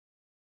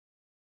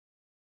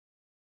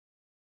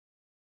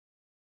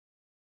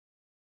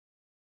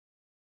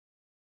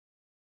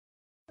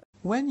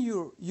when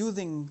you're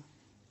using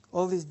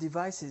all these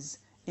devices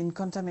in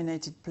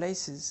contaminated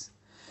places,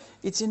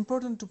 it's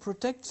important to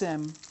protect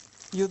them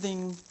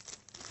using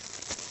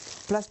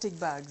plastic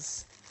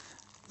bags.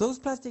 Those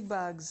plastic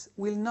bags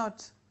will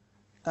not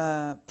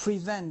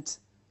prevent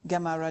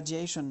gamma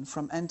radiation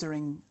from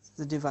entering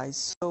the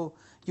device. So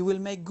you will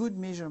make good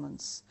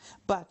measurements.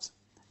 But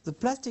the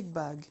plastic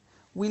bag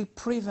will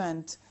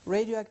prevent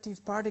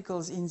radioactive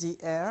particles in the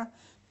air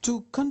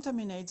to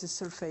contaminate the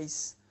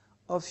surface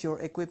of your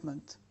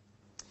equipment.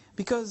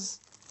 Because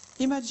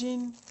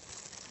imagine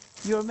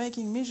you're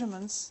making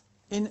measurements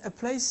in a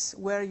place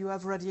where you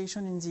have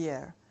radiation in the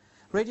air.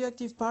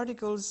 Radioactive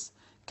particles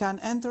can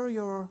enter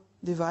your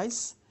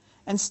device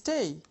and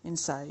stay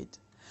inside.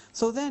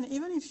 So then,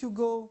 even if you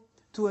go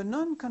to a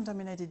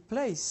non-contaminated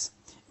place,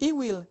 it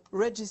will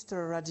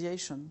register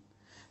radiation.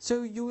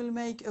 So you will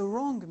make a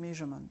wrong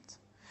measurement.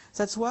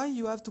 That's why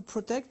you have to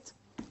protect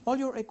all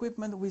your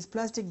equipment with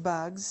plastic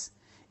bags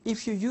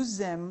if you use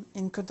them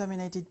in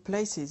contaminated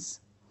places.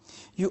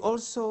 You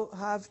also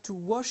have to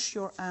wash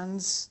your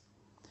hands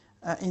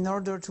in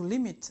order to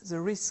limit the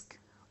risk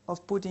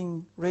of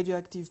putting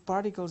radioactive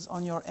particles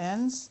on your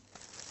hands.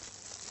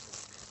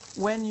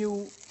 When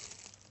you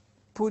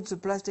put the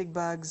plastic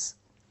bags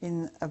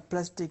when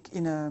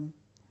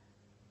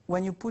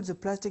you put the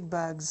plastic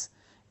bags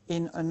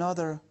in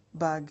another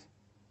bag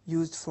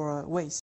used for waste.